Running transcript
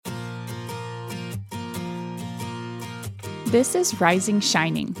This is Rising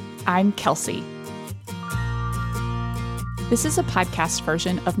Shining. I'm Kelsey. This is a podcast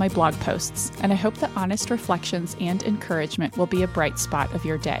version of my blog posts, and I hope that honest reflections and encouragement will be a bright spot of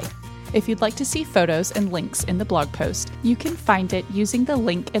your day. If you'd like to see photos and links in the blog post, you can find it using the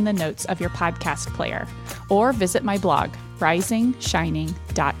link in the notes of your podcast player, or visit my blog,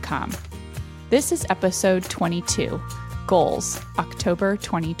 risingshining.com. This is episode 22, Goals, October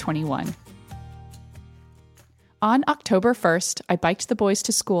 2021. On October 1st, I biked the boys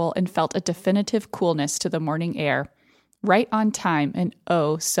to school and felt a definitive coolness to the morning air. Right on time and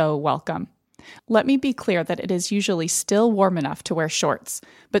oh so welcome. Let me be clear that it is usually still warm enough to wear shorts,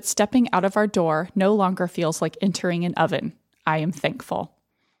 but stepping out of our door no longer feels like entering an oven. I am thankful.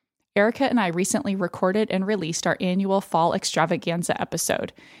 Erica and I recently recorded and released our annual Fall Extravaganza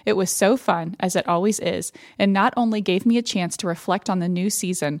episode. It was so fun, as it always is, and not only gave me a chance to reflect on the new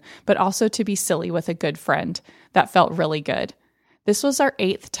season, but also to be silly with a good friend. That felt really good. This was our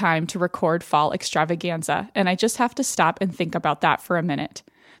 8th time to record Fall Extravaganza, and I just have to stop and think about that for a minute.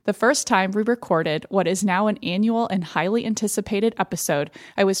 The first time we recorded what is now an annual and highly anticipated episode,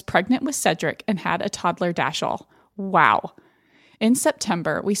 I was pregnant with Cedric and had a toddler Dashel. Wow. In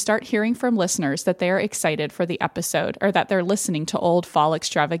September, we start hearing from listeners that they are excited for the episode or that they're listening to old Fall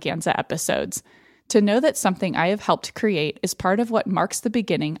Extravaganza episodes. To know that something I have helped create is part of what marks the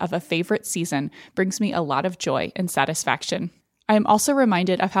beginning of a favorite season brings me a lot of joy and satisfaction. I am also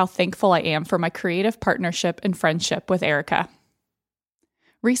reminded of how thankful I am for my creative partnership and friendship with Erica.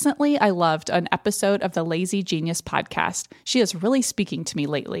 Recently, I loved an episode of the Lazy Genius podcast. She is really speaking to me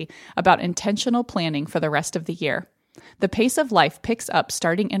lately about intentional planning for the rest of the year. The pace of life picks up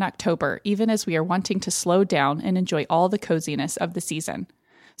starting in October, even as we are wanting to slow down and enjoy all the coziness of the season.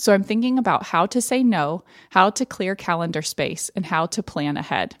 So I'm thinking about how to say no, how to clear calendar space, and how to plan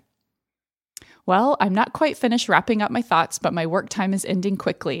ahead. Well, I'm not quite finished wrapping up my thoughts, but my work time is ending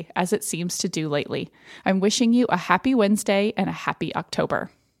quickly, as it seems to do lately. I'm wishing you a happy Wednesday and a happy October.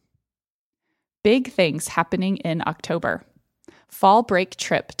 Big things happening in October. Fall break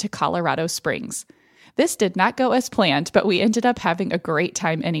trip to Colorado Springs. This did not go as planned, but we ended up having a great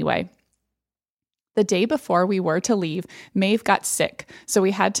time anyway. The day before we were to leave, Maeve got sick, so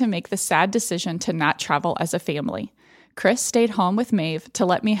we had to make the sad decision to not travel as a family. Chris stayed home with Maeve to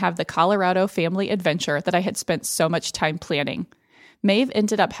let me have the Colorado family adventure that I had spent so much time planning. Maeve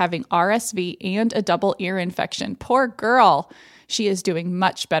ended up having RSV and a double ear infection. Poor girl! She is doing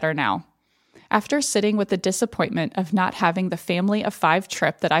much better now. After sitting with the disappointment of not having the family of 5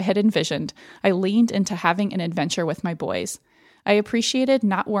 trip that I had envisioned, I leaned into having an adventure with my boys. I appreciated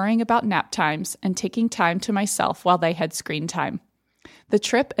not worrying about nap times and taking time to myself while they had screen time. The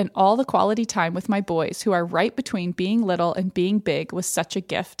trip and all the quality time with my boys, who are right between being little and being big, was such a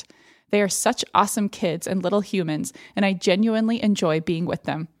gift. They are such awesome kids and little humans, and I genuinely enjoy being with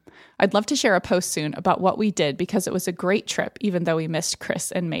them. I'd love to share a post soon about what we did because it was a great trip, even though we missed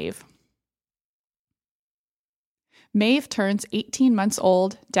Chris and Maeve. Maeve turns 18 months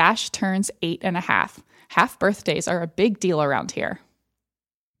old, Dash turns 8.5. Half birthdays are a big deal around here.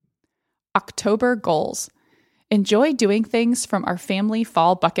 October goals. Enjoy doing things from our family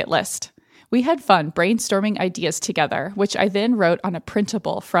fall bucket list. We had fun brainstorming ideas together, which I then wrote on a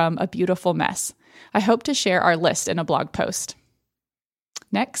printable from A Beautiful Mess. I hope to share our list in a blog post.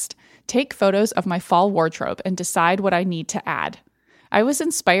 Next, take photos of my fall wardrobe and decide what I need to add. I was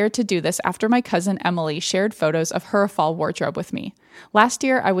inspired to do this after my cousin Emily shared photos of her fall wardrobe with me. Last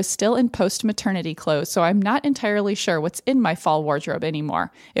year, I was still in post-maternity clothes, so I'm not entirely sure what's in my fall wardrobe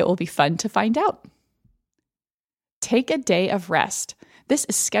anymore. It will be fun to find out. Take a day of rest. This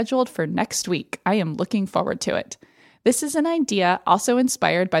is scheduled for next week. I am looking forward to it. This is an idea also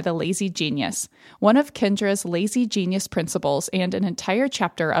inspired by the Lazy Genius. One of Kendra's Lazy Genius principles and an entire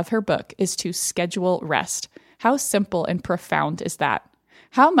chapter of her book is to schedule rest. How simple and profound is that?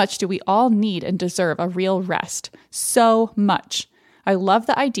 How much do we all need and deserve a real rest? So much. I love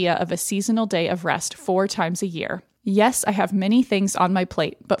the idea of a seasonal day of rest 4 times a year. Yes, I have many things on my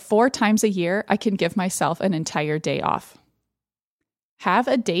plate, but 4 times a year, I can give myself an entire day off. Have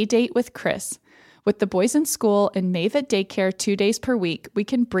a day date with Chris. With the boys in school and Maeve at daycare 2 days per week, we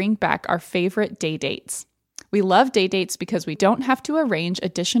can bring back our favorite day dates. We love day dates because we don't have to arrange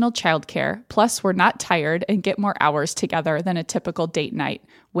additional childcare, plus we're not tired and get more hours together than a typical date night.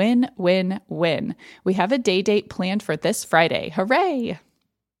 Win, win, win. We have a day date planned for this Friday. Hooray!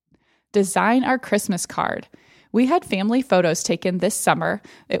 Design our Christmas card. We had family photos taken this summer.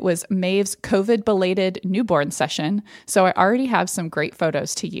 It was Maeve's COVID-belated newborn session, so I already have some great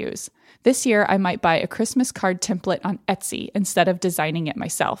photos to use. This year, I might buy a Christmas card template on Etsy instead of designing it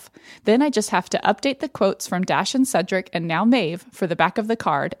myself. Then I just have to update the quotes from Dash and Cedric and now Maeve for the back of the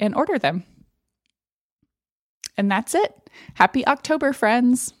card and order them. And that's it. Happy October,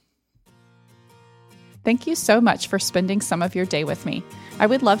 friends! Thank you so much for spending some of your day with me. I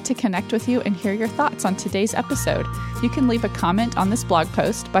would love to connect with you and hear your thoughts on today's episode. You can leave a comment on this blog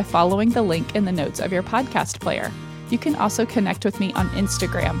post by following the link in the notes of your podcast player. You can also connect with me on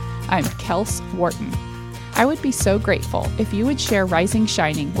Instagram. I'm Kels Wharton. I would be so grateful if you would share Rising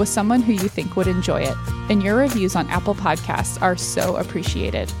Shining with someone who you think would enjoy it, and your reviews on Apple Podcasts are so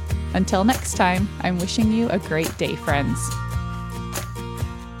appreciated. Until next time, I'm wishing you a great day, friends.